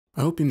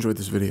I hope you enjoyed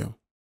this video.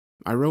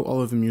 I wrote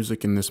all of the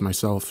music in this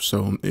myself,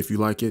 so if you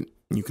like it,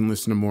 you can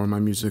listen to more of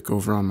my music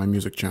over on my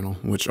music channel,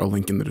 which I'll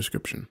link in the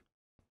description.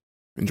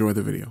 Enjoy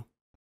the video.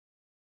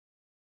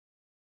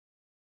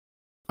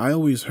 I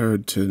always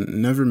heard to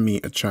never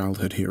meet a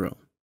childhood hero.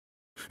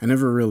 I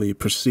never really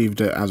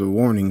perceived it as a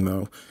warning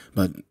though,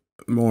 but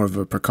more of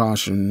a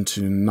precaution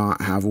to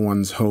not have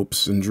one's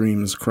hopes and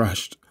dreams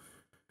crushed.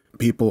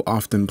 People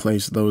often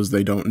place those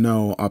they don't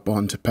know up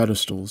onto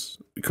pedestals,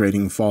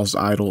 creating false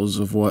idols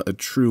of what a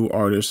true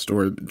artist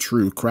or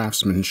true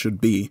craftsman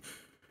should be.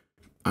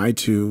 I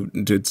too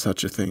did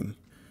such a thing,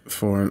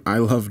 for I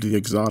loved the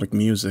exotic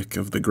music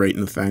of the great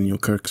Nathaniel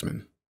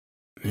Kirksman.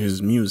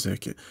 His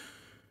music,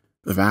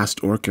 the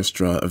vast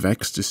orchestra of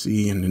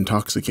ecstasy and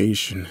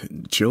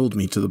intoxication, chilled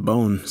me to the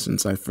bone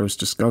since I first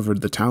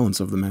discovered the talents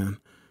of the man.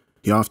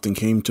 He often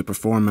came to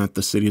perform at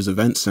the city's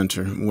event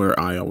center, where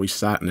I always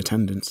sat in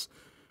attendance.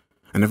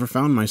 I never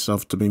found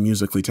myself to be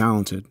musically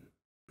talented.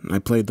 I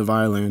played the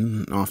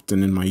violin,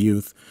 often in my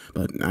youth,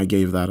 but I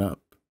gave that up.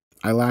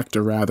 I lacked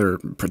a rather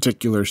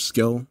particular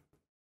skill.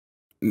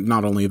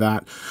 Not only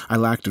that, I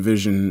lacked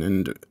vision,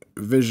 and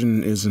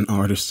vision is an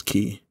artist's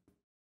key.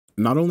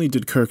 Not only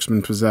did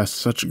Kirksman possess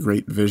such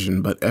great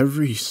vision, but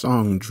every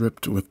song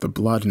dripped with the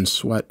blood and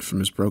sweat from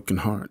his broken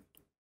heart.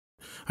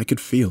 I could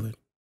feel it.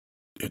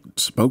 It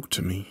spoke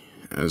to me,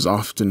 as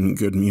often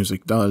good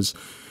music does,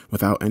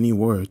 without any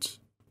words.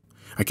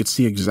 I could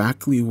see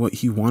exactly what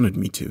he wanted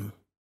me to.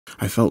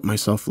 I felt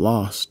myself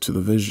lost to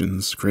the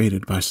visions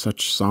created by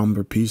such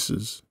somber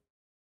pieces.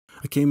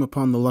 I came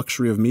upon the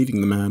luxury of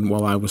meeting the man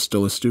while I was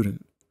still a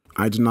student.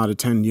 I did not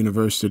attend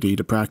university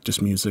to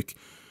practice music.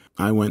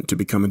 I went to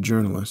become a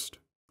journalist.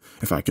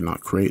 If I could not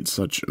create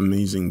such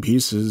amazing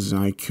pieces,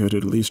 I could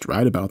at least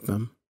write about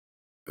them.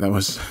 That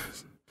was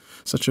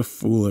such a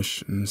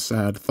foolish and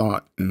sad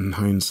thought in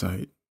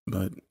hindsight,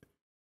 but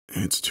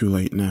it's too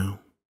late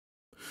now.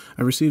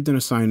 I received an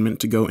assignment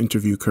to go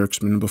interview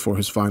Kirksman before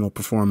his final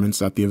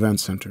performance at the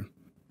event center.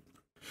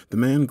 The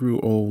man grew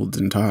old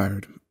and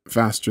tired,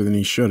 faster than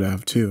he should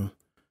have, too.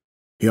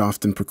 He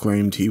often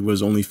proclaimed he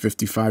was only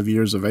 55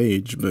 years of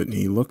age, but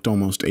he looked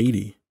almost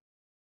 80.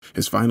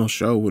 His final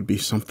show would be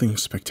something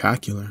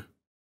spectacular.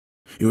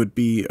 It would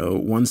be a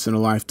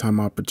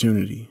once-in-a-lifetime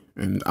opportunity,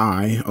 and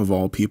I, of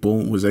all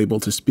people, was able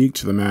to speak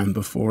to the man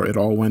before it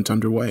all went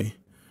underway.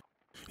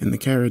 In the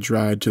carriage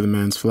ride to the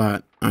man's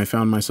flat, I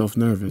found myself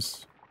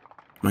nervous.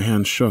 My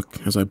hands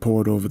shook as I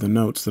pored over the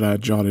notes that I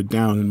had jotted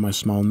down in my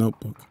small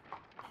notebook.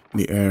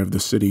 The air of the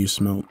city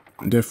smelt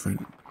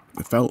different.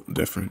 It felt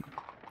different.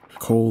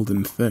 Cold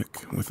and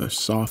thick, with a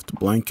soft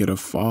blanket of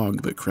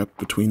fog that crept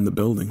between the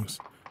buildings.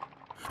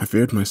 I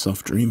feared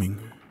myself dreaming.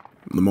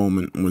 The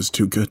moment was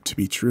too good to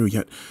be true,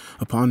 yet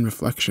upon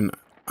reflection,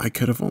 I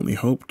could have only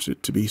hoped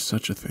it to be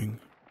such a thing.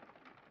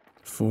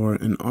 For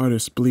an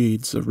artist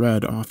bleeds a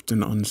red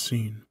often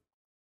unseen.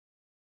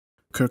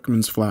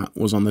 Kirkman's flat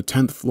was on the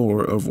 10th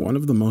floor of one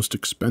of the most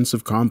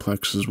expensive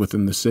complexes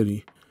within the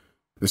city.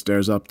 The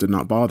stairs up did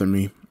not bother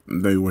me.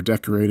 They were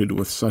decorated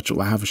with such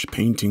lavish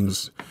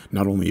paintings.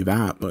 Not only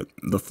that, but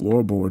the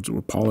floorboards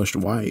were polished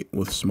white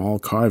with small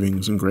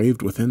carvings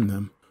engraved within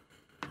them.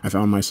 I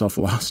found myself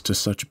lost to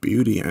such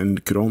beauty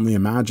and could only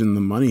imagine the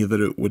money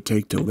that it would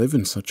take to live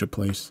in such a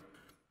place.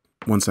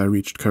 Once I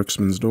reached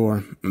Kirksman's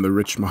door, the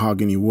rich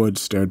mahogany wood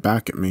stared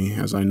back at me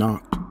as I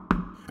knocked.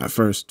 At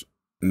first,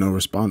 no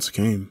response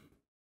came.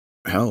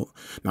 Hell,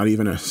 not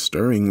even a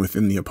stirring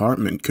within the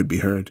apartment could be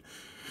heard.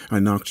 I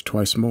knocked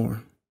twice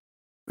more,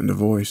 and a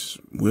voice,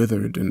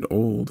 withered and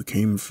old,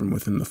 came from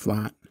within the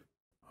flat.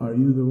 "Are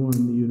you the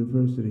one the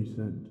university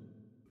sent?"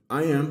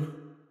 "I am,"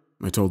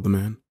 I told the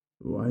man.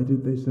 "Why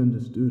did they send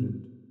a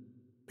student?"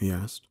 he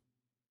asked.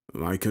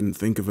 I couldn't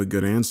think of a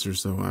good answer,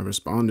 so I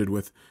responded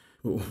with,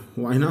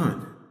 "Why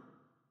not?"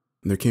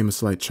 There came a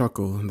slight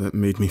chuckle that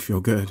made me feel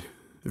good,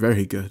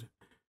 very good.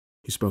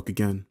 He spoke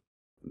again.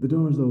 "The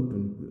door's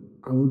open.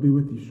 I will be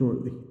with you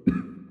shortly."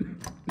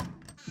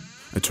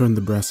 I turned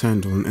the brass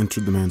handle and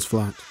entered the man's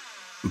flat.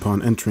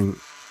 Upon entering,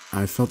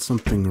 I felt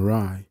something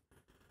awry.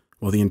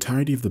 While the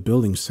entirety of the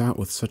building sat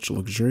with such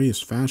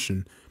luxurious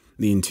fashion,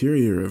 the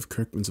interior of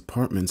Kirkman's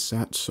apartment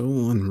sat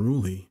so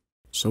unruly,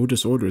 so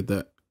disordered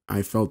that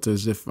I felt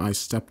as if I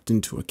stepped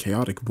into a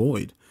chaotic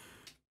void.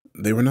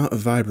 They were not a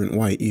vibrant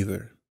white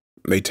either.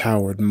 They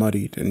towered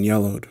muddied and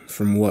yellowed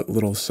from what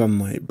little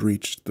sunlight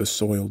breached the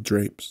soiled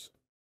drapes.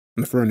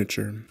 The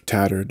furniture,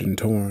 tattered and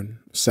torn,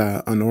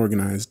 sat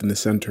unorganized in the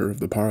center of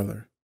the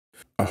parlor.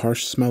 A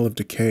harsh smell of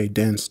decay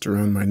danced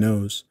around my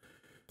nose,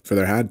 for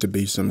there had to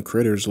be some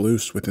critters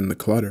loose within the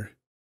clutter,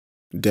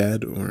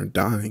 dead or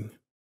dying.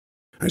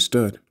 I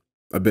stood,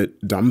 a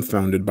bit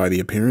dumbfounded by the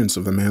appearance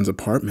of the man's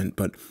apartment,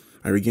 but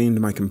I regained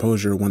my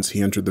composure once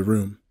he entered the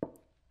room.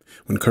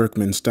 When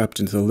Kirkman stepped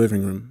into the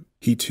living room,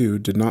 he too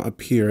did not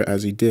appear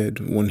as he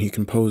did when he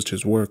composed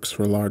his works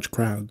for large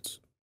crowds.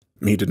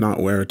 He did not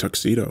wear a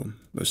tuxedo,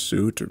 a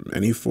suit, or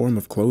any form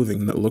of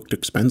clothing that looked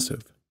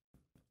expensive.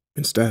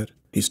 Instead,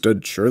 he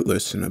stood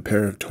shirtless in a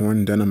pair of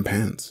torn denim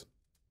pants.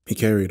 He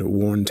carried a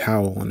worn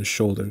towel on his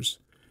shoulders.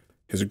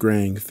 his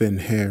graying thin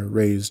hair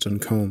raised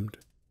uncombed.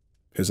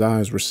 His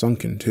eyes were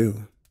sunken,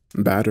 too,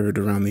 battered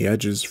around the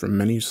edges from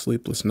many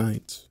sleepless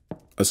nights.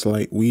 A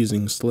slight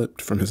wheezing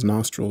slipped from his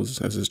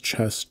nostrils as his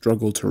chest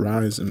struggled to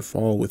rise and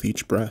fall with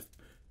each breath.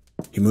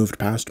 He moved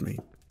past me,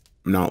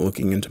 not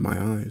looking into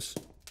my eyes.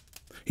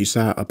 He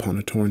sat upon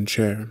a torn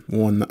chair,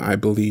 one that I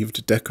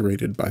believed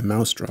decorated by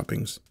mouse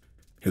droppings.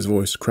 His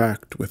voice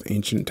cracked with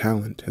ancient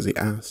talent as he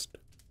asked,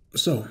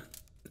 "So,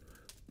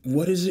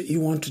 what is it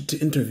you wanted to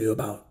interview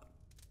about?"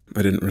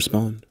 I didn't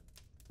respond.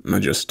 I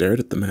just stared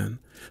at the man,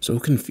 so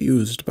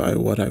confused by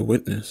what I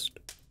witnessed.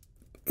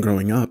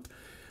 Growing up,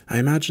 I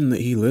imagined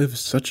that he lived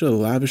such a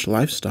lavish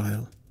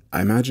lifestyle.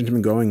 I imagined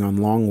him going on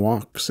long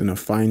walks in a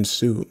fine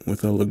suit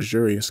with a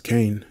luxurious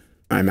cane.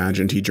 I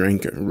imagined he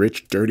drank a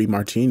rich, dirty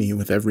martini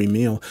with every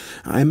meal.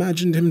 I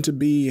imagined him to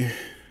be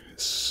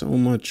so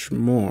much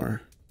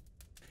more.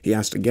 He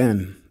asked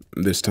again,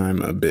 this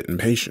time a bit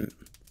impatient.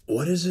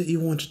 "What is it you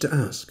wanted to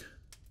ask?"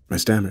 I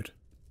stammered.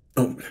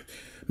 "Oh,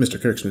 Mr.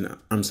 Kirksman,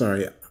 I'm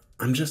sorry.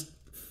 I'm just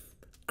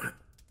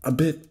a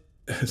bit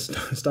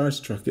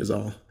starstruck is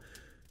all."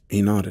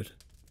 He nodded.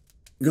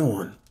 "Go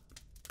on.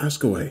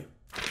 Ask away."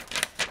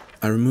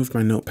 I removed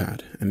my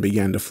notepad and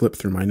began to flip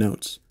through my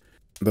notes.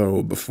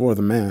 Though before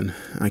the man,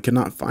 I could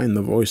not find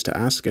the voice to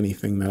ask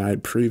anything that I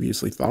had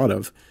previously thought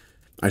of.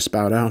 I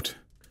spout out,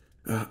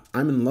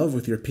 "I'm in love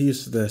with your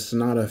piece, the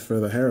Sonata for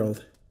the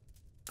Herald.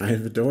 I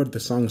have adored the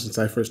song since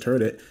I first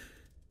heard it."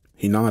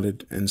 He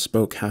nodded and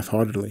spoke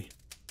half-heartedly.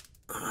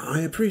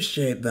 "I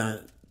appreciate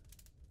that.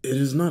 It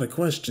is not a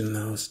question,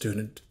 though,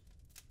 student."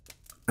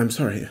 "I'm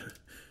sorry."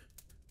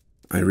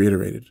 I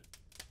reiterated.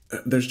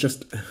 "There's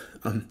just,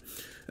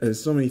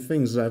 so many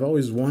things I've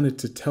always wanted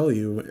to tell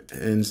you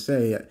and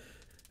say.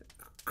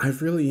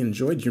 I've really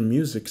enjoyed your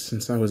music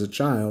since I was a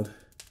child.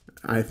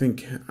 I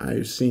think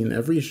I've seen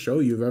every show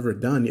you've ever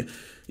done.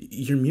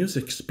 Your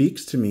music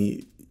speaks to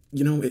me.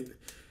 You know,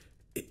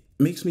 it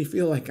makes me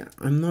feel like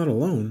I'm not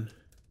alone."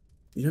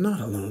 "You're not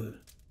alone,"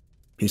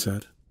 he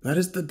said. "That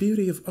is the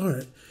beauty of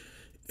art.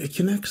 It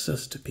connects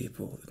us to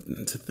people,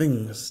 to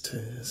things,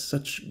 to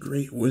such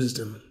great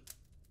wisdom."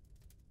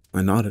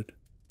 I nodded,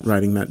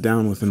 writing that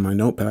down within my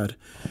notepad.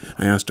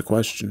 I asked a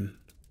question,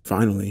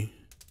 finally,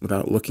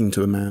 without looking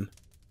to the man.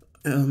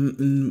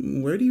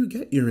 Where do you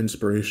get your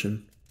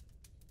inspiration?"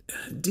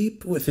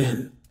 "Deep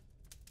within."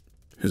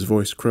 His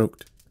voice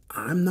croaked.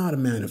 "I'm not a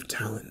man of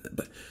talent,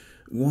 but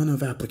one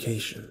of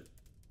application."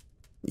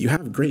 "You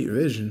have great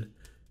vision,"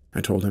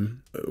 I told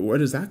him. "Where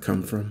does that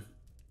come from?"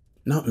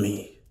 "Not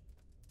me,"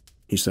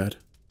 he said,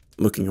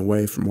 looking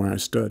away from where I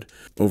stood,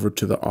 over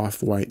to the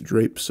off-white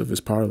drapes of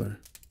his parlor.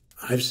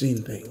 "I've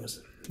seen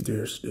things,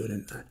 dear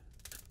student.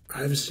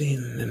 I've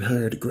seen and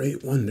heard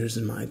great wonders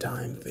in my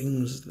time,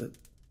 things that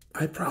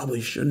I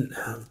probably shouldn't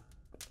have,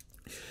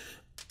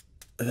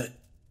 that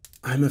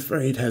I'm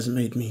afraid has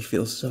made me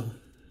feel so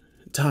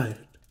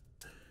tired.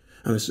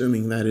 I'm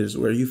assuming that is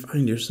where you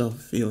find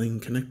yourself feeling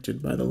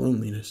connected by the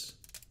loneliness,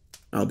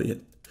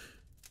 albeit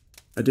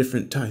a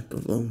different type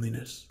of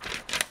loneliness."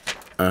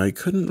 I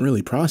couldn't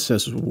really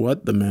process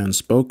what the man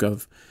spoke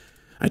of.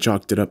 I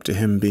chalked it up to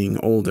him being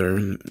older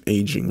and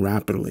aging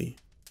rapidly.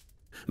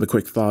 The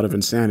quick thought of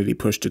insanity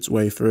pushed its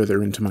way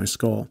further into my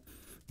skull,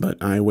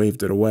 but I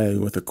waved it away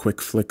with a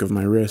quick flick of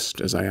my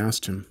wrist as I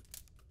asked him,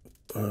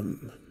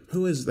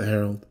 Who is the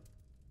Herald?"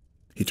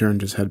 He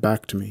turned his head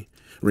back to me,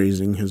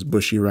 raising his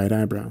bushy right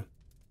eyebrow.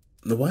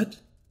 "The what?"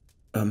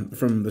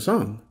 From the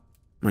song,"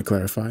 I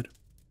clarified.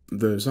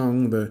 "The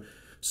song, the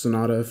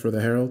Sonata for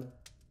the Herald.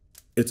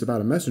 It's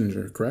about a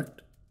messenger,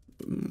 correct?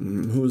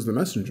 Who is the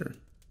messenger?"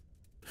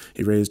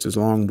 He raised his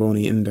long,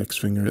 bony index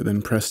finger,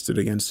 then pressed it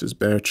against his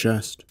bare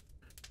chest.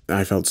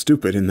 I felt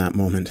stupid in that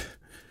moment.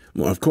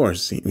 Well, of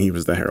course, he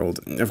was the Herald.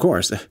 Of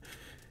course.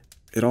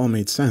 It all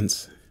made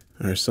sense,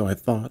 or so I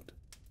thought,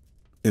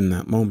 in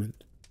that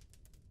moment.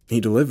 He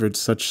delivered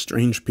such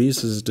strange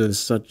pieces to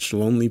such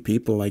lonely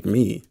people like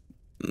me.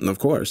 Of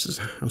course,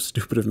 how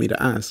stupid of me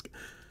to ask.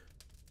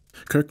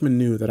 Kirkman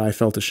knew that I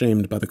felt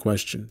ashamed by the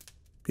question.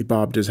 He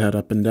bobbed his head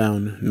up and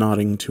down,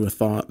 nodding to a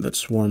thought that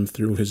swarmed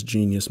through his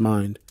genius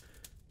mind.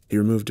 He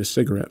removed a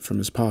cigarette from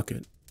his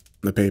pocket.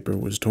 The paper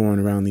was torn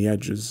around the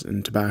edges,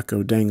 and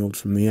tobacco dangled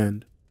from the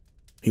end.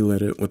 He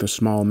lit it with a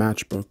small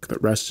matchbook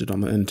that rested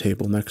on the end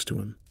table next to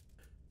him.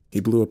 He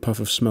blew a puff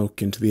of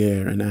smoke into the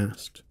air and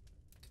asked,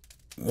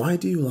 "Why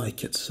do you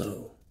like it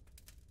so?"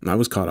 I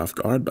was caught off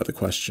guard by the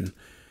question.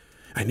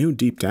 I knew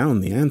deep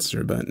down the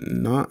answer, but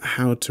not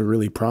how to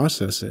really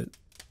process it.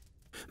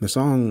 The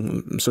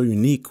song, so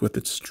unique with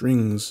its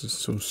strings,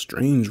 so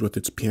strange with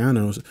its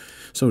pianos,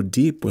 so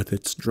deep with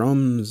its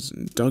drums,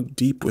 dug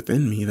deep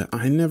within me that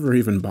I never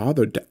even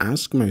bothered to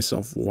ask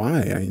myself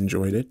why I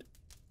enjoyed it.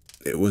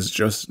 It was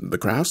just the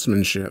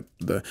craftsmanship,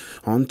 the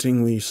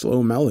hauntingly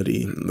slow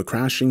melody, the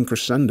crashing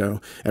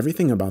crescendo.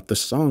 Everything about the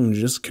song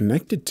just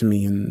connected to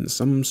me in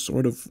some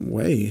sort of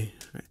way.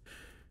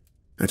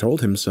 I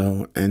told him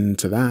so, and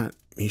to that,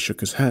 he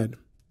shook his head.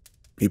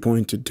 He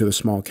pointed to the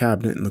small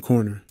cabinet in the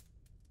corner.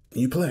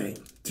 "You play,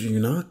 do you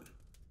not?"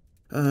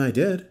 "I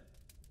did,"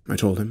 I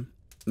told him.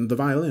 The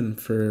violin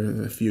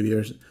for a few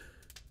years.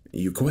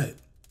 You quit?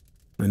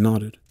 I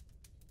nodded.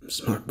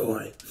 Smart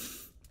boy,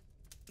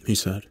 he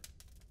said.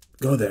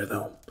 Go there,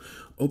 though.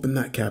 Open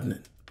that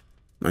cabinet.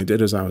 I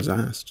did as I was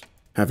asked,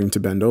 having to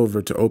bend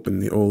over to open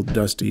the old,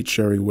 dusty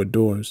cherry wood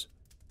doors.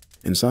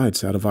 Inside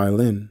sat a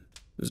violin.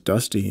 It was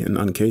dusty and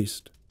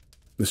uncased.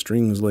 The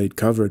strings laid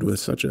covered with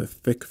such a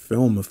thick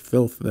film of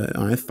filth that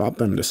I thought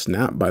them to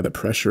snap by the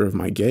pressure of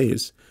my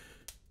gaze.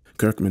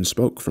 Kirkman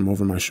spoke from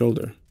over my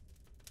shoulder.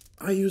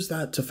 I use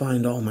that to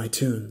find all my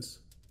tunes.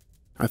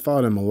 I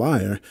thought him a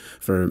liar,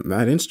 for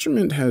that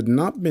instrument had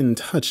not been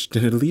touched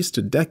in at least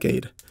a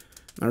decade.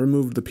 I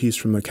removed the piece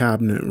from the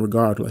cabinet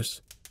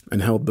regardless,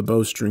 and held the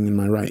bowstring in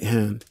my right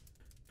hand.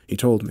 He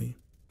told me.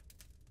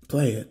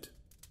 Play it.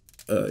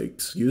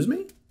 Excuse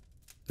me?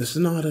 The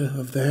Sonata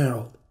of the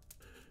Herald.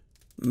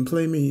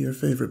 Play me your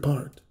favorite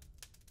part.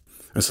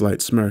 A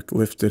slight smirk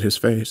lifted his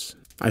face.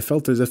 I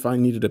felt as if I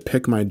needed to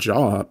pick my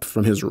jaw up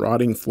from his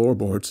rotting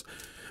floorboards.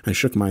 I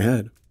shook my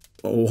head.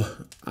 Oh,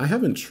 I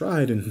haven't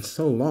tried in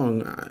so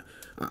long.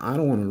 I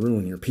don't want to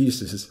ruin your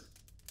pieces.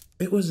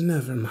 It was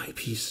never my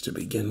piece to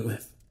begin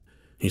with,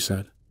 he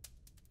said.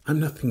 I'm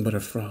nothing but a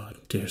fraud,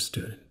 dear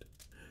student.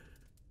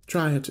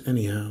 Try it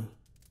anyhow.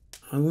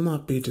 I will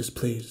not be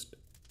displeased.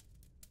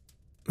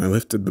 I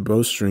lifted the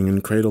bowstring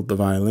and cradled the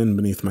violin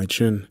beneath my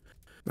chin.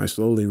 I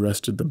slowly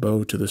rested the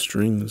bow to the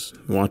strings,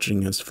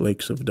 watching as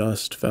flakes of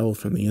dust fell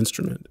from the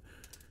instrument.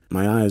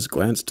 My eyes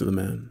glanced to the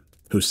man,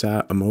 who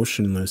sat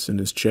emotionless in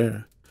his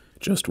chair,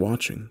 just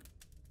watching.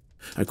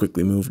 I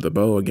quickly moved the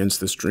bow against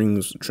the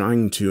strings,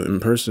 trying to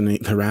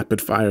impersonate the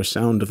rapid-fire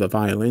sound of the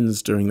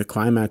violins during the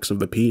climax of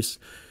the piece,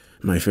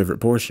 my favorite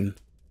portion.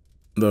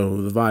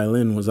 Though the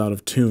violin was out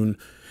of tune,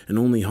 and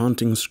only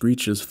haunting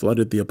screeches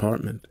flooded the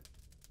apartment.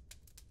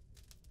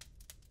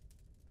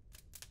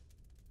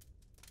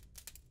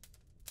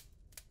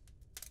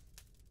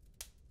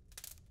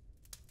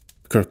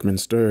 Kirkman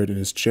stirred in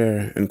his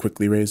chair and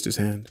quickly raised his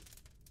hand.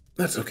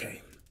 That's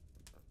okay.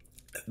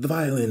 The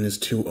violin is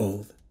too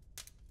old.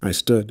 I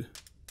stood,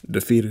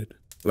 defeated,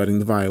 letting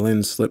the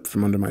violin slip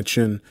from under my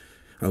chin.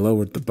 I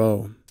lowered the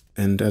bow,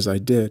 and as I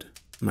did,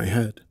 my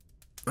head.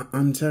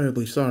 I'm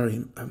terribly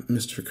sorry,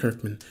 Mr.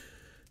 Kirkman.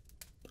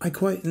 I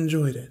quite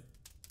enjoyed it.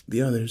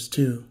 The others,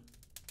 too.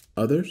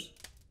 Others?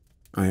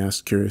 I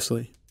asked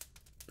curiously.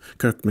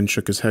 Kirkman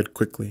shook his head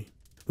quickly,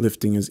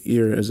 lifting his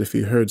ear as if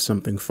he heard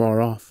something far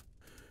off,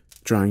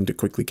 trying to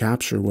quickly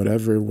capture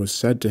whatever was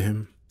said to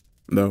him,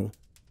 though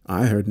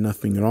I heard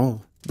nothing at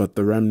all but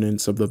the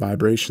remnants of the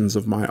vibrations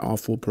of my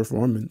awful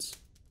performance.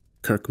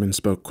 Kirkman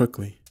spoke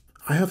quickly.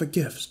 I have a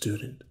gift,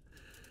 student.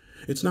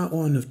 It's not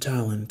one of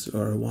talent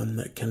or one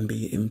that can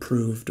be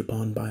improved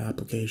upon by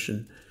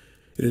application.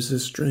 It is a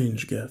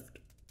strange gift,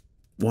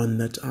 one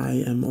that I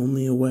am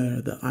only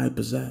aware that I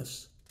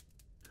possess.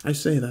 I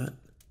say that,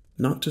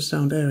 not to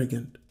sound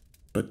arrogant,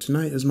 but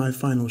tonight is my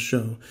final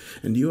show,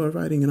 and you are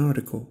writing an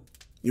article.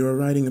 You are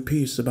writing a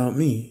piece about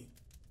me,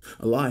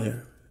 a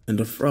liar and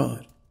a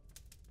fraud.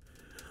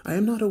 I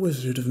am not a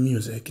wizard of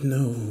music,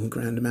 no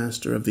grand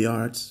master of the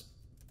arts.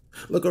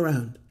 Look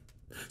around.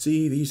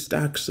 See these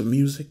stacks of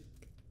music?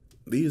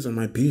 These are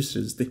my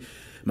pieces,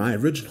 my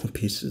original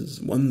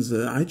pieces, ones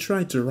that I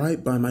tried to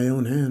write by my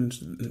own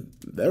hand.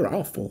 They're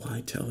awful,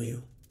 I tell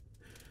you.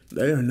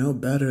 They are no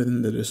better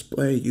than the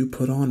display you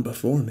put on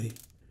before me.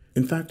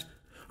 In fact,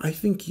 I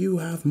think you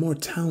have more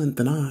talent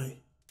than I.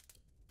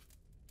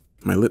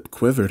 My lip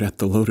quivered at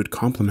the loaded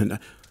compliment.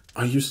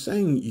 Are you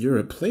saying you're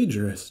a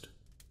plagiarist?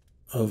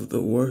 Of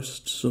the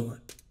worst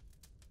sort,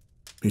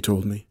 he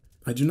told me.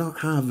 I do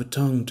not have a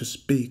tongue to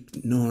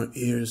speak, nor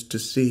ears to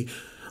see.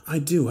 I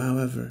do,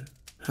 however,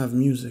 have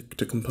music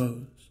to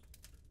compose.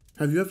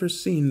 Have you ever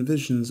seen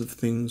visions of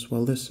things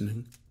while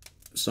listening?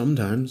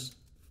 Sometimes,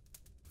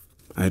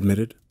 I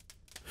admitted.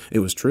 It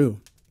was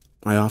true.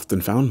 I often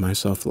found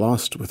myself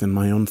lost within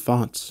my own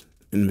thoughts,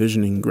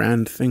 envisioning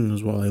grand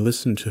things while I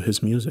listened to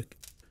his music.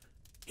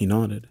 He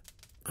nodded.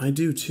 I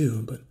do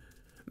too, but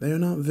they are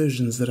not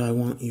visions that I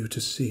want you to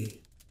see.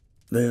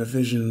 They are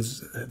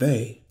visions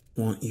they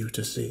want you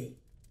to see.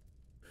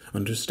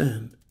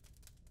 Understand?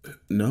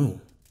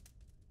 No,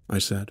 I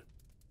said.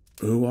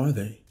 Who are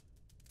they?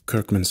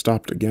 Kirkman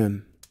stopped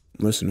again,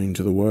 listening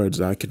to the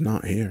words I could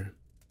not hear.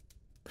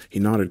 He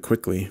nodded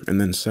quickly and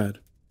then said,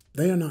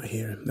 They are not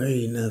here.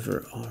 They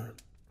never are.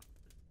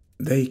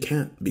 They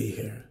can't be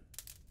here.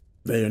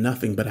 They are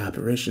nothing but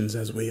apparitions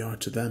as we are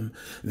to them.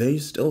 They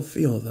still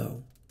feel,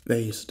 though.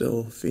 They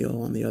still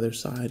feel on the other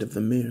side of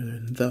the mirror,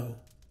 and though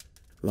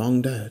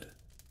long dead,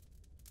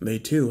 they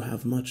too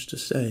have much to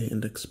say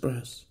and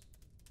express.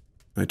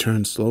 I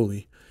turned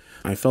slowly.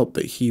 I felt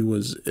that he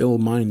was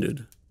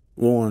ill-minded,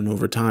 worn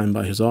over time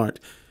by his art.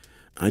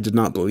 I did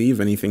not believe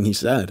anything he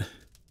said,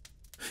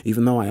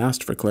 even though I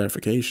asked for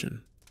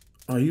clarification.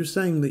 Are you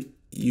saying that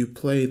you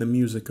play the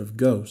music of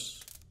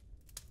ghosts?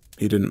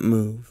 He didn't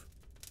move.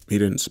 He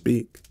didn't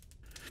speak.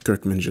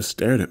 Kirkman just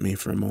stared at me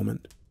for a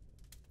moment.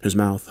 His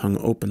mouth hung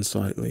open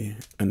slightly,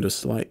 and a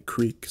slight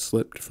creak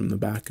slipped from the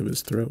back of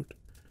his throat.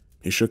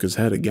 He shook his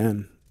head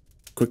again,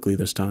 quickly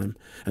this time,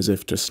 as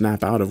if to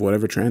snap out of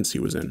whatever trance he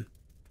was in.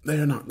 "They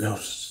are not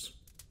ghosts,"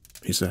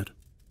 he said.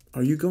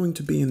 "Are you going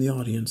to be in the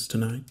audience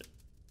tonight?"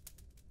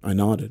 I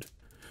nodded,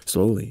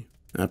 slowly,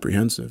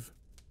 apprehensive.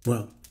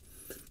 "Well,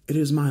 it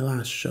is my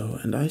last show,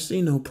 and I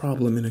see no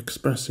problem in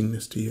expressing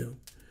this to you.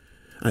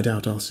 I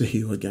doubt I'll see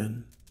you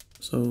again,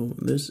 so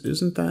this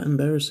isn't that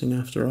embarrassing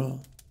after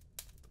all."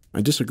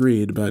 I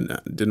disagreed,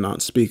 but did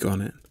not speak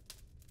on it.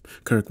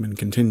 Kirkman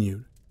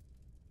continued.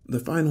 "The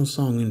final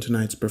song in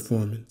tonight's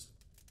performance.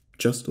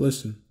 Just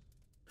listen.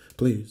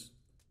 Please,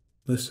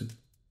 listen."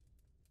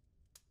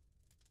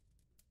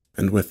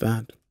 And with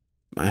that,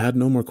 I had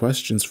no more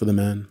questions for the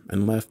man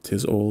and left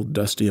his old,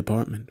 dusty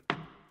apartment.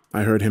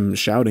 I heard him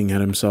shouting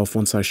at himself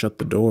once I shut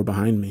the door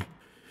behind me.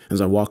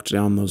 As I walked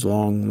down those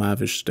long,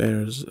 lavish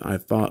stairs, I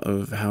thought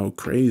of how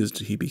crazed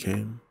he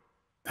became,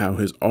 how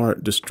his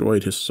art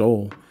destroyed his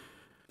soul.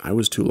 I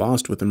was too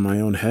lost within my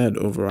own head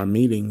over our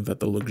meeting that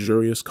the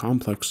luxurious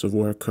complex of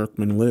where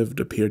Kirkman lived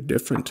appeared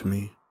different to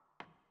me.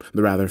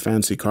 The rather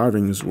fancy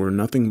carvings were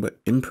nothing but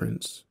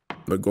imprints.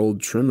 The gold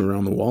trim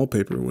around the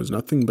wallpaper was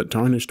nothing but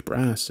tarnished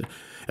brass.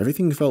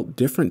 Everything felt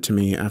different to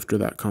me after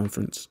that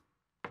conference.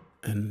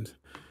 And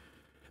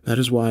that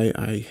is why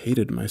I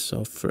hated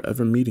myself for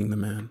ever meeting the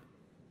man.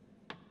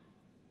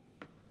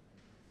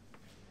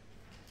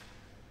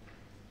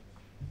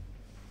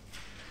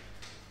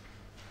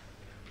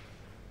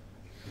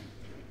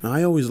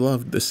 I always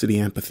loved the city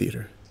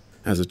amphitheater.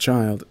 As a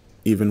child,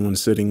 even when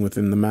sitting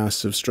within the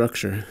massive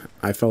structure,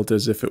 I felt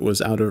as if it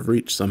was out of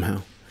reach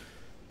somehow.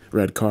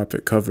 Red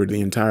carpet covered the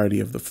entirety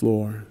of the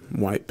floor,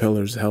 white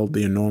pillars held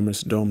the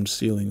enormous domed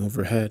ceiling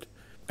overhead,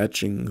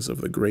 etchings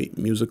of the great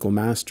musical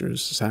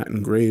masters sat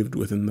engraved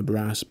within the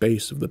brass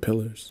base of the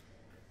pillars.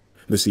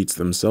 The seats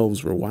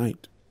themselves were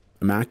white,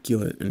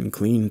 immaculate and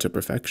clean to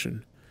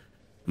perfection.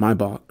 My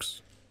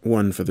box,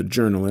 one for the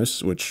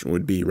journalists, which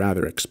would be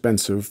rather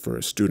expensive for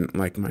a student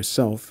like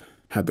myself,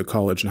 had the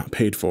college not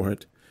paid for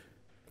it,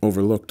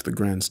 overlooked the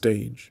grand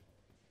stage.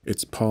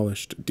 Its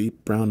polished,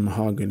 deep brown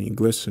mahogany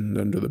glistened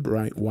under the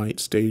bright white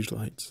stage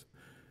lights.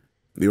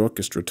 The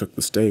orchestra took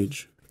the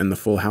stage, and the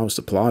full house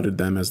applauded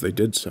them as they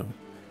did so.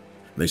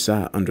 They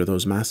sat under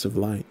those massive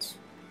lights.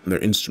 Their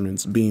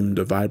instruments beamed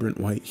a vibrant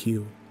white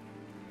hue.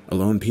 A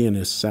lone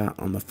pianist sat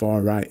on the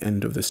far right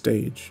end of the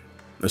stage,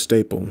 a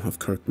staple of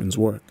Kirkman's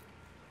work.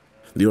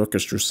 The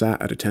orchestra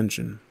sat at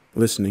attention,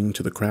 listening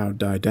to the crowd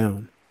die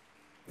down.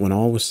 When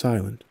all was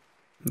silent,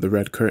 the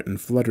red curtain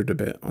fluttered a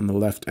bit on the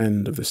left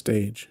end of the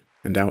stage,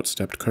 and out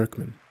stepped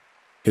Kirkman.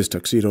 His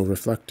tuxedo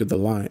reflected the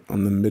light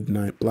on the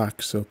midnight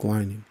black silk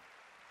lining.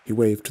 He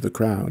waved to the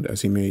crowd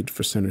as he made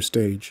for center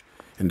stage,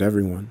 and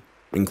everyone,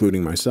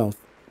 including myself,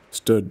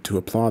 stood to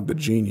applaud the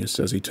genius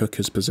as he took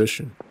his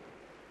position.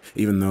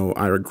 Even though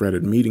I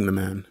regretted meeting the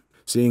man,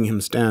 seeing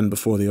him stand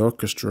before the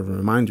orchestra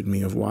reminded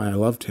me of why I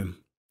loved him,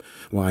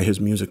 why his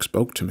music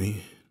spoke to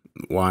me,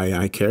 why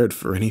I cared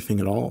for anything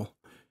at all.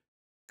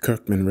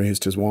 Kirkman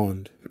raised his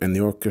wand, and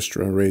the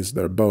orchestra raised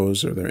their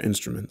bows or their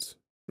instruments,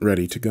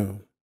 ready to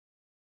go.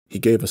 He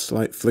gave a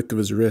slight flick of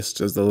his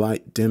wrist as the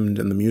light dimmed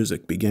and the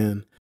music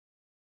began.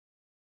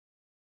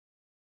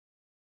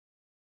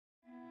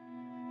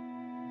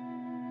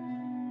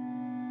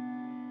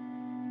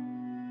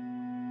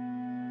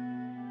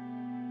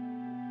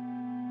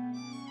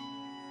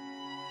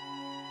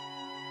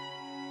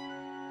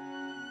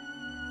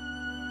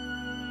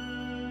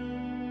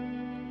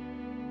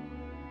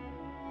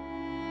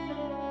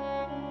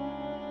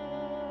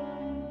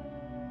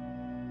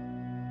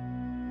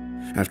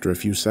 After a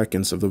few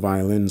seconds of the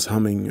violins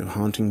humming a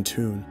haunting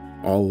tune,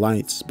 all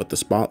lights but the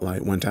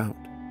spotlight went out.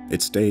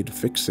 It stayed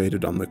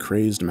fixated on the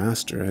crazed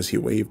master as he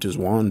waved his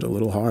wand a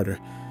little harder,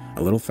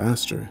 a little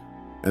faster,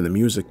 and the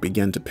music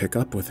began to pick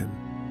up with him.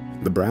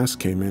 The brass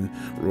came in,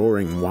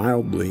 roaring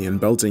wildly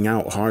and belting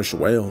out harsh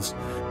wails.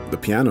 The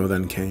piano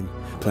then came,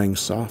 playing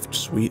soft,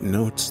 sweet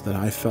notes that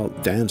I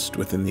felt danced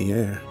within the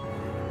air.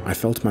 I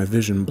felt my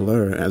vision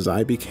blur as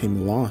I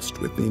became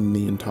lost within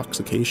the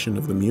intoxication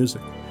of the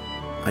music.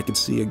 I could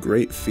see a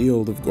great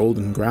field of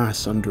golden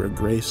grass under a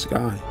gray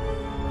sky.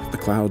 The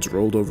clouds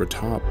rolled over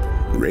top,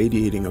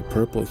 radiating a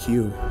purple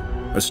hue.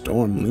 A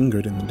storm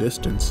lingered in the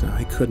distance.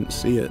 I couldn't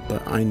see it,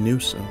 but I knew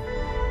so,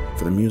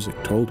 for the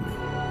music told me.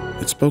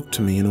 It spoke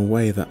to me in a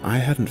way that I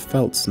hadn't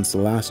felt since the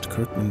last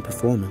Kirkman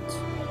performance.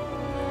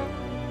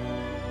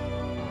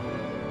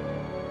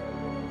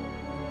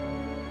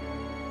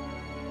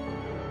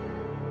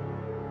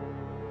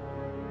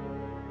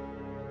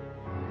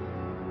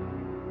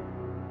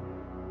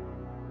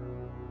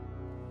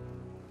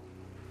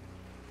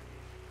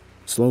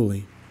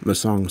 Slowly, the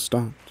song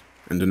stopped,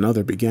 and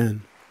another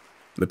began.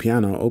 The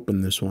piano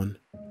opened this one.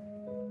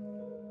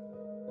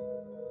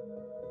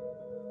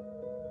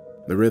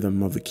 The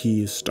rhythm of the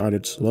keys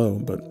started slow,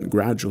 but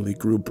gradually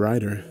grew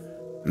brighter.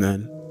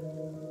 Then,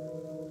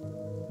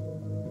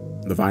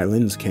 the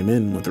violins came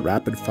in with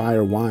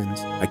rapid-fire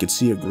whines. I could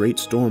see a great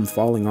storm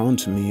falling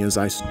onto me as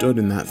I stood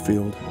in that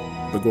field.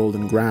 The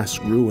golden grass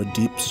grew a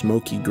deep,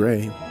 smoky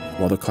gray,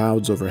 while the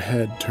clouds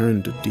overhead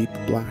turned to deep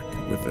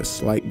black with a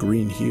slight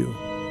green hue.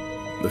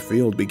 The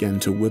field began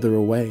to wither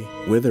away,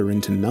 wither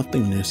into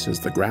nothingness as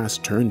the grass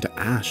turned to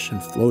ash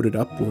and floated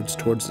upwards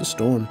towards the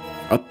storm,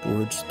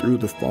 upwards through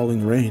the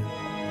falling rain.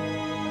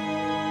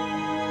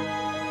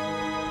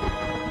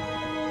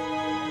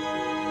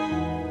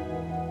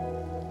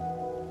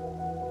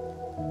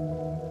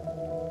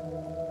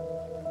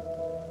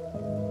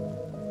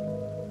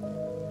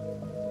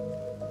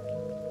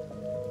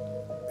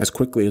 As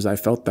quickly as I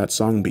felt that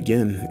song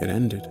begin, it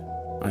ended.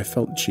 I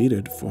felt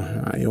cheated, for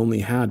I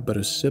only had but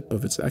a sip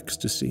of its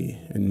ecstasy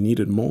and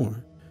needed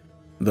more.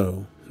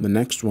 Though, the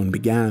next one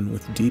began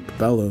with deep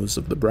bellows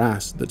of the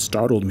brass that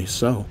startled me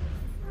so.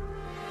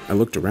 I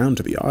looked around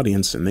to the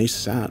audience and they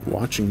sat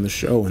watching the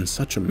show in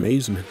such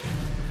amazement.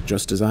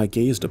 Just as I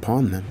gazed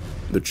upon them,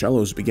 the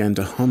cellos began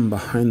to hum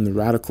behind the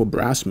radical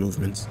brass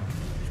movements.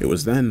 It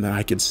was then that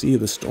I could see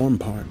the storm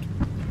part,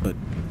 but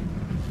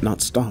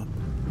not stop.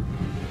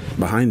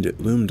 Behind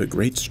it loomed a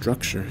great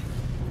structure,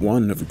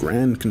 one of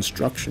grand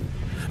construction.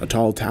 A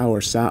tall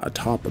tower sat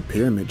atop a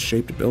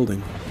pyramid-shaped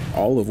building,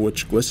 all of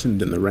which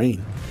glistened in the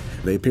rain.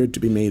 They appeared to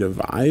be made of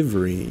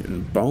ivory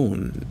and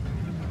bone,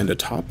 and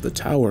atop the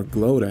tower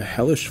glowed a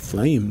hellish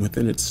flame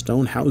within its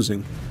stone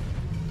housing.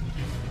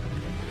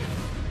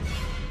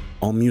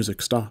 All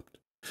music stopped,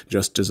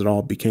 just as it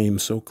all became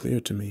so clear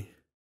to me.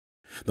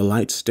 The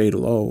lights stayed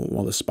low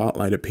while the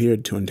spotlight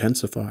appeared to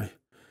intensify.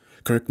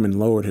 Kirkman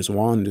lowered his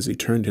wand as he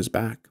turned his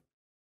back.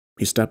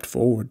 He stepped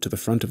forward to the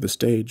front of the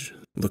stage,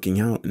 looking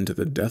out into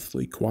the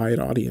deathly quiet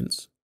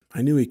audience.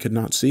 I knew he could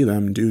not see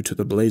them due to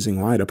the blazing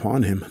light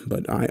upon him,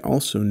 but I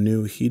also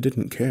knew he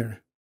didn't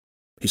care.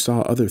 He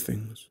saw other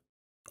things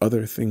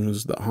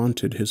that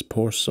haunted his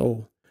poor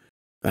soul.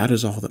 That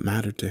is all that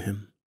mattered to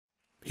him.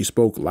 He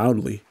spoke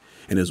loudly,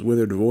 and his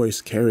withered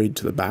voice carried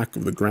to the back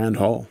of the grand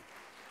hall.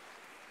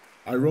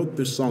 I wrote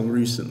this song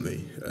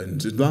recently, and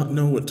did not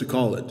know what to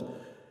call it.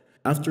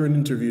 After an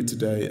interview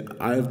today,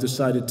 I have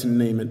decided to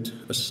name it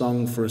A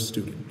Song for a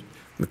Student.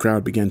 The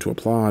crowd began to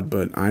applaud,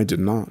 but I did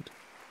not.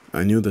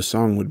 I knew the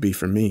song would be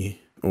for me,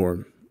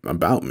 or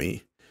about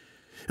me.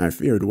 I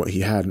feared what he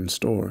had in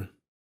store,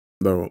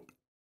 though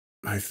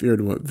I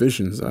feared what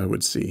visions I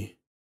would see.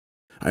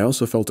 I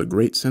also felt a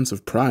great sense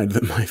of pride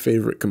that my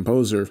favorite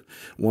composer,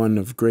 one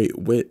of great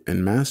wit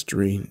and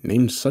mastery,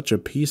 named such a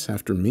piece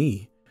after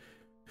me.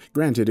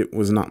 Granted, it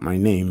was not my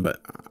name, but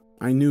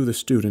I knew the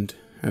student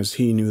as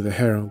he knew the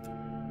herald.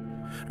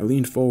 I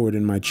leaned forward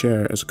in my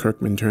chair as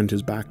Kirkman turned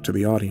his back to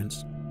the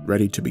audience,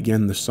 ready to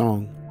begin the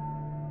song.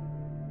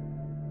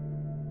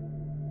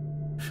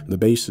 The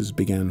basses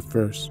began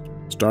first,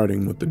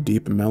 starting with the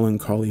deep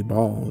melancholy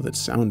bawl that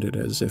sounded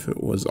as if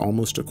it was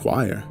almost a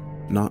choir,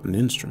 not an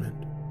instrument.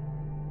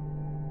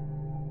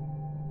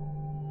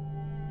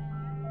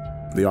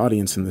 The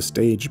audience and the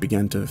stage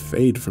began to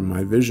fade from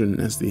my vision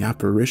as the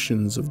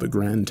apparitions of the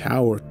grand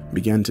tower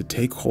began to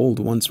take hold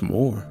once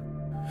more.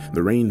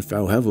 The rain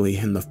fell heavily,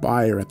 and the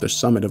fire at the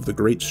summit of the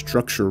great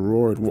structure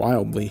roared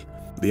wildly.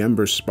 The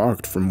embers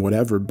sparked from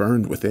whatever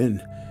burned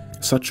within.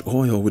 Such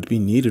oil would be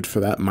needed for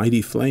that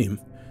mighty flame.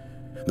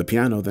 The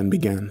piano then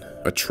began.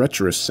 A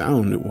treacherous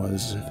sound it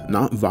was,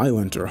 not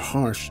violent or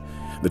harsh.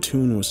 The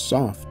tune was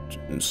soft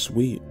and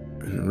sweet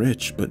and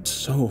rich, but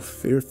so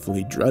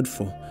fearfully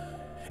dreadful.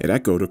 It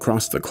echoed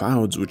across the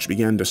clouds, which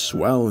began to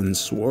swell and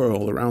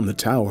swirl around the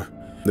tower.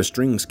 The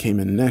strings came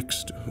in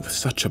next, with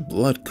such a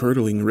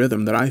blood-curdling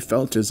rhythm that I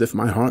felt as if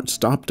my heart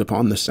stopped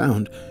upon the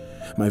sound.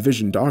 My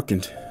vision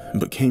darkened,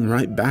 but came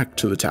right back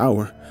to the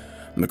tower.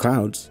 The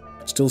clouds,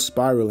 still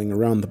spiraling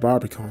around the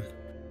Barbican,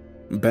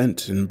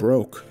 bent and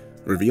broke,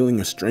 revealing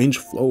a strange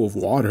flow of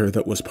water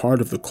that was part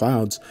of the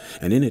clouds,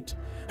 and in it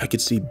I could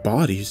see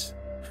bodies.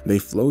 They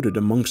floated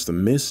amongst the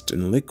mist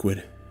and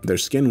liquid. Their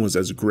skin was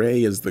as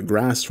gray as the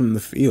grass from the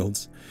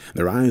fields.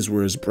 Their eyes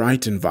were as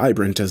bright and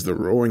vibrant as the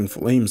roaring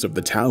flames of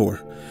the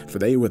tower, for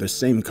they were the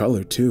same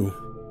color too.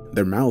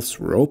 Their mouths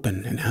were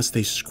open, and as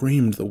they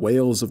screamed, the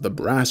wails of the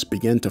brass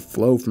began to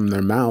flow from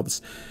their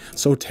mouths.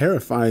 So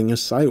terrifying a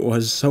sight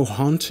was, so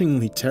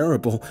hauntingly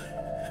terrible.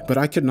 But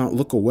I could not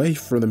look away,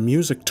 for the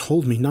music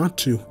told me not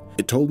to.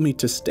 It told me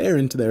to stare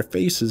into their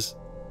faces,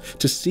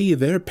 to see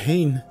their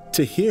pain,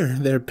 to hear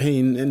their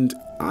pain, and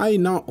I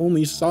not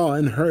only saw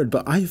and heard,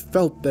 but I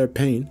felt their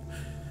pain.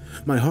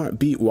 My heart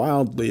beat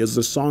wildly as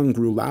the song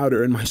grew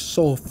louder, and my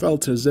soul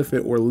felt as if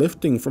it were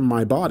lifting from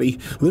my body,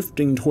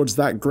 lifting towards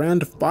that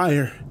grand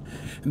fire.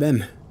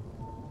 Then,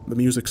 the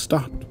music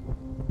stopped,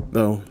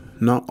 though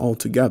not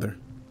altogether.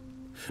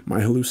 My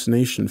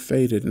hallucination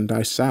faded, and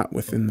I sat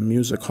within the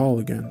music hall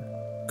again.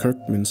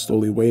 Kirkman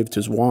slowly waved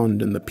his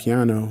wand, and the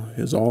piano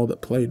is all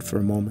that played for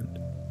a moment.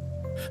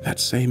 That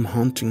same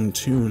haunting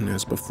tune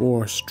as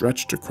before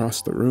stretched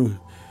across the room.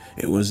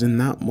 It was in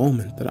that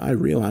moment that I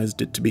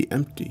realized it to be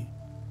empty,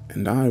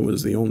 and I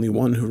was the only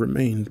one who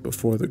remained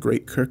before the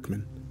great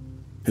Kirkman.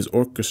 His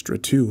orchestra,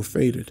 too,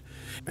 faded,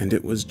 and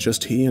it was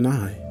just he and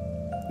I,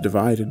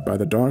 divided by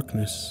the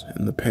darkness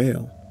and the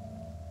pale.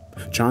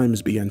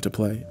 Chimes began to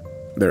play.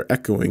 Their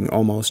echoing,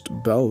 almost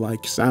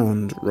bell-like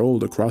sound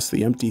rolled across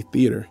the empty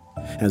theater.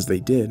 As they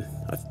did,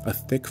 a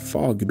thick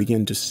fog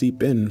began to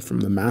seep in from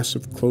the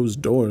massive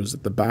closed doors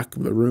at the back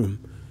of the room.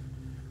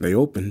 They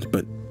opened,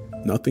 but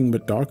nothing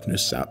but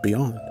darkness sat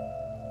beyond.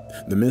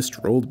 The mist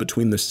rolled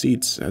between the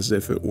seats as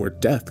if it were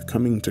death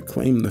coming to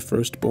claim the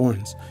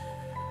firstborns.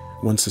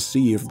 Once a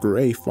sea of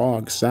gray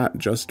fog sat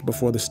just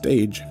before the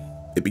stage,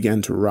 it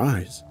began to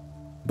rise,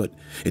 but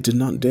it did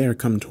not dare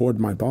come toward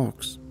my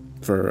box,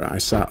 for I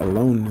sat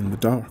alone in the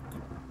dark.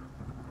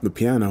 The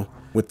piano,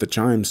 with the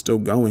chimes still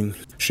going,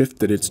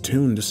 shifted its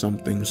tune to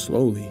something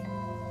slowly,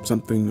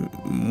 something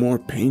more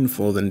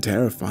painful than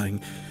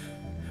terrifying.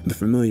 The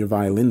familiar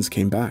violins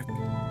came back,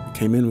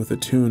 came in with a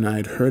tune I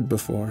had heard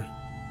before,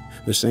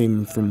 the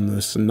same from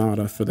the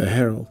sonata for the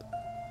herald.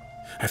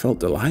 I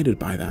felt delighted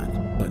by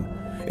that, but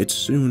it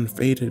soon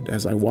faded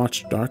as I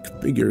watched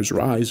dark figures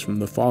rise from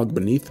the fog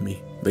beneath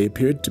me. They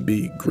appeared to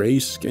be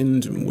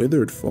gray-skinned and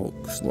withered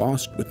folks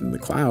lost within the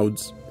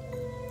clouds.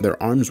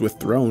 Their arms were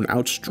thrown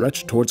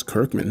outstretched towards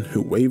Kirkman,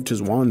 who waved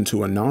his wand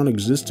to a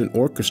non-existent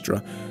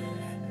orchestra.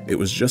 It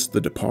was just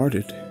the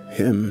departed,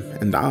 him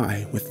and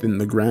I, within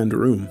the grand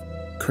room.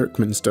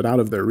 Kirkman stood out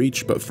of their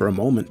reach but for a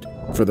moment,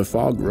 for the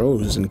fog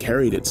rose and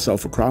carried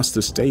itself across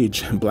the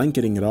stage,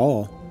 blanketing it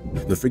all.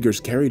 The figures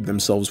carried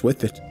themselves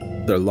with it.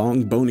 Their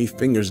long, bony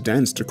fingers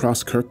danced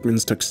across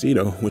Kirkman's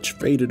tuxedo, which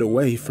faded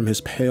away from his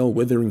pale,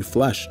 withering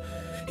flesh.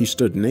 He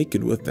stood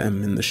naked with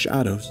them in the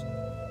shadows.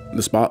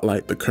 The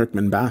spotlight that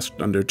Kirkman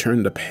basked under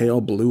turned a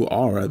pale blue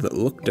aura that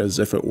looked as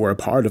if it were a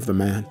part of the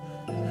man.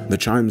 The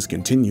chimes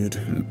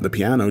continued. The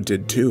piano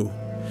did too.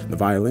 The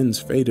violins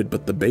faded,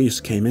 but the bass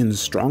came in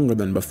stronger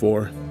than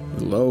before,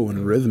 low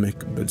and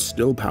rhythmic, but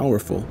still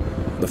powerful.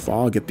 The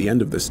fog at the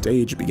end of the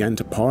stage began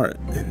to part,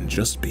 and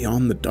just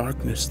beyond the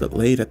darkness that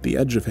laid at the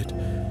edge of it,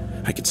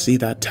 I could see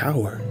that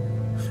tower.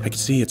 I could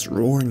see its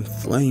roaring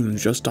flame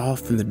just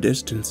off in the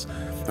distance.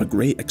 A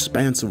great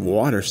expanse of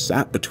water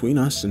sat between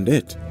us and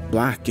it,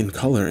 black in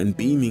color and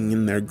beaming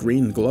in their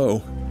green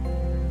glow.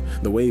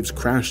 The waves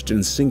crashed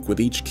in sync with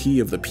each key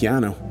of the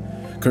piano.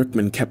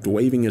 Kirkman kept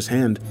waving his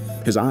hand.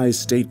 His eyes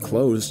stayed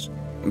closed.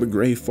 The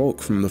gray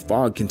folk from the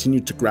fog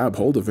continued to grab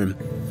hold of him.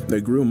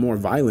 They grew more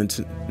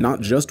violent,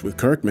 not just with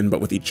Kirkman, but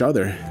with each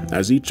other.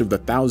 As each of the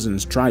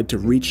thousands tried to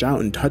reach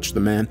out and touch the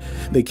man,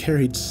 they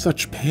carried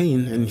such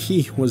pain, and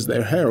he was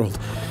their herald,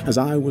 as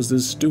I was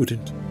his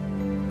student.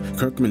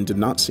 Kirkman did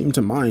not seem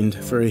to mind,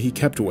 for he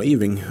kept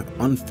waving,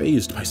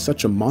 unfazed by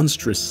such a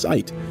monstrous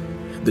sight.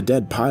 The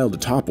dead piled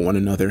atop one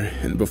another,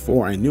 and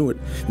before I knew it,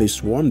 they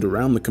swarmed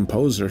around the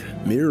composer,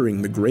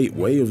 mirroring the great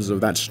waves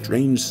of that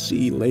strange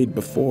sea laid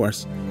before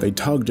us. They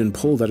tugged and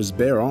pulled at his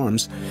bare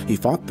arms. He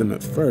fought them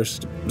at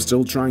first,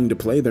 still trying to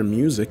play their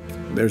music,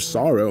 their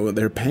sorrow,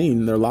 their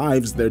pain, their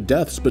lives, their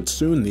deaths, but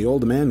soon the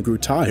old man grew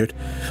tired.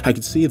 I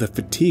could see the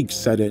fatigue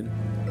set in.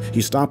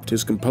 He stopped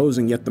his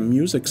composing, yet the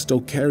music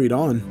still carried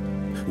on.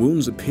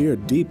 Wounds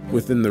appeared deep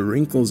within the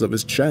wrinkles of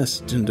his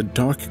chest, and a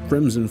dark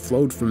crimson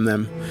flowed from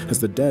them as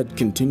the dead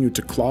continued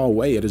to claw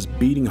away at his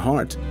beating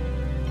heart.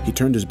 He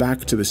turned his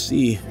back to the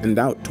sea and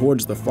out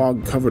towards the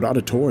fog-covered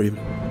auditorium.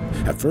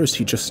 At first,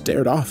 he just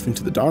stared off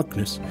into the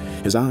darkness.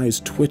 His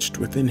eyes twitched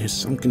within his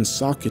sunken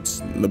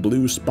sockets, and the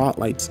blue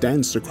spotlights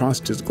danced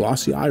across his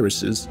glossy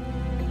irises.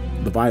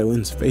 The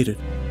violins faded,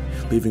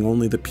 leaving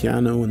only the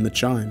piano and the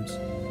chimes.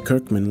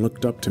 Kirkman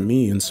looked up to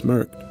me and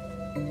smirked,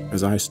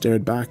 as I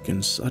stared back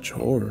in such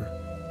horror.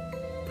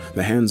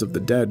 The hands of the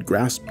dead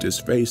grasped his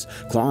face,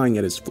 clawing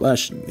at his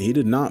flesh, and he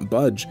did not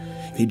budge.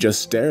 He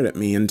just stared at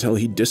me until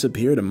he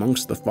disappeared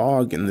amongst the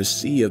fog and the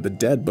sea of the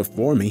dead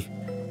before me.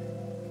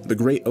 The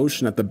great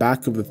ocean at the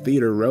back of the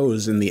theater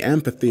rose, and the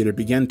amphitheater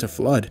began to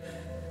flood.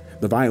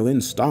 The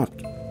violin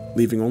stopped,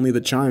 leaving only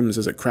the chimes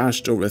as it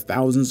crashed over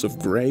thousands of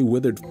gray,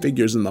 withered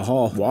figures in the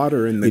hall.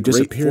 Water in the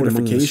great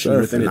fortification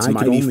within its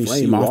mighty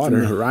flame off on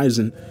the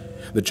horizon.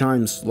 The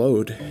chimes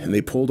slowed, and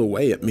they pulled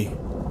away at me.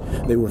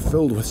 They were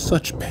filled with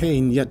such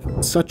pain,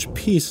 yet such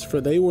peace,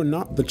 for they were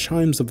not the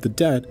chimes of the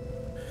dead,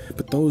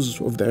 but those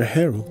of their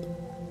herald,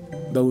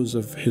 those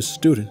of his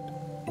student.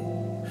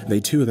 They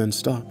too then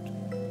stopped,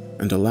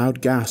 and a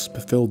loud gasp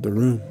filled the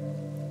room.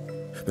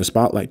 The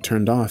spotlight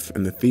turned off,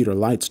 and the theater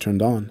lights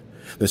turned on.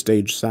 The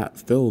stage sat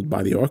filled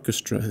by the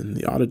orchestra, and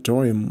the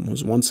auditorium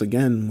was once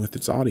again with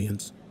its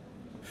audience.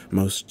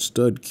 Most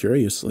stood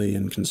curiously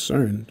and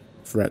concerned,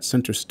 for at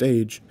center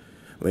stage,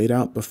 laid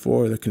out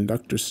before the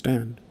conductor's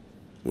stand,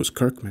 was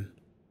Kirkman.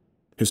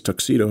 His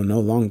tuxedo no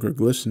longer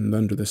glistened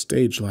under the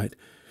stage light.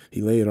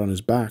 He lay on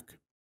his back,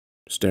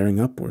 staring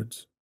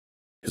upwards.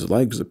 His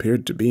legs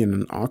appeared to be in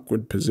an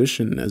awkward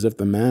position, as if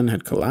the man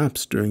had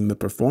collapsed during the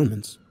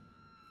performance.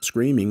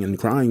 Screaming and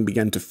crying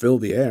began to fill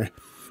the air.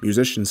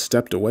 Musicians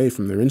stepped away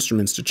from their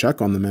instruments to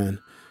check on the man.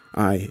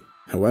 I,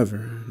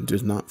 however,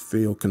 did not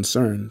feel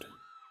concerned,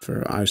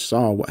 for I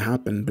saw what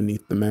happened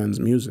beneath the man's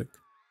music.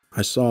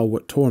 I saw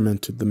what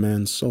tormented the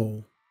man's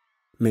soul,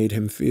 made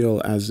him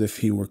feel as if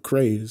he were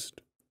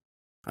crazed.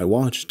 I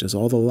watched as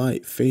all the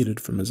light faded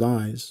from his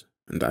eyes,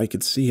 and I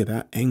could see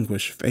that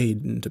anguish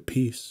fade into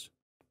peace.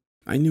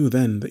 I knew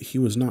then that he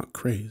was not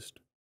crazed,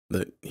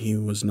 that he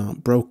was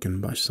not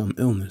broken by some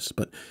illness,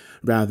 but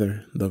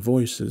rather the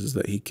voices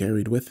that he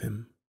carried with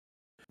him.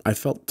 I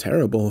felt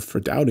terrible for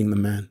doubting the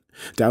man,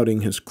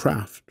 doubting his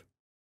craft.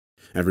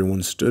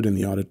 Everyone stood in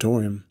the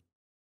auditorium,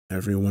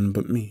 everyone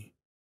but me,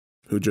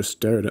 who just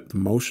stared at the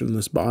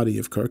motionless body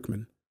of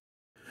Kirkman.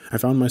 I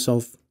found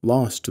myself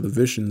lost to the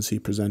visions he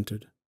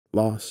presented,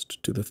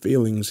 lost to the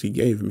feelings he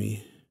gave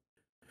me.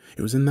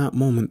 It was in that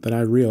moment that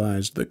I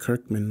realized that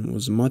Kirkman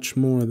was much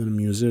more than a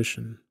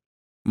musician,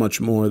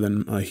 much more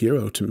than a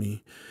hero to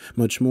me,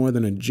 much more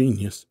than a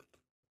genius.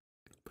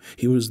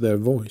 He was their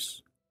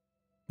voice,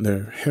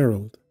 their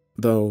herald,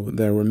 though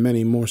there were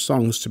many more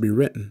songs to be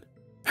written,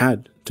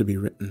 had to be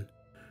written.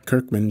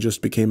 Kirkman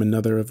just became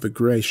another of the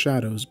gray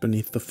shadows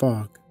beneath the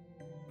fog,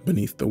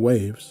 beneath the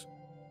waves.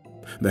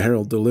 The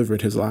herald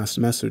delivered his last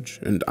message,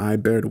 and I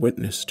bared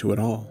witness to it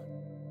all.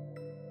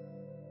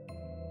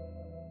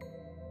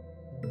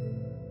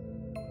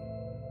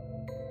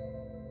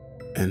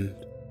 And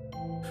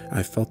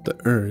I felt the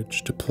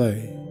urge to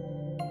play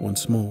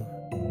once more.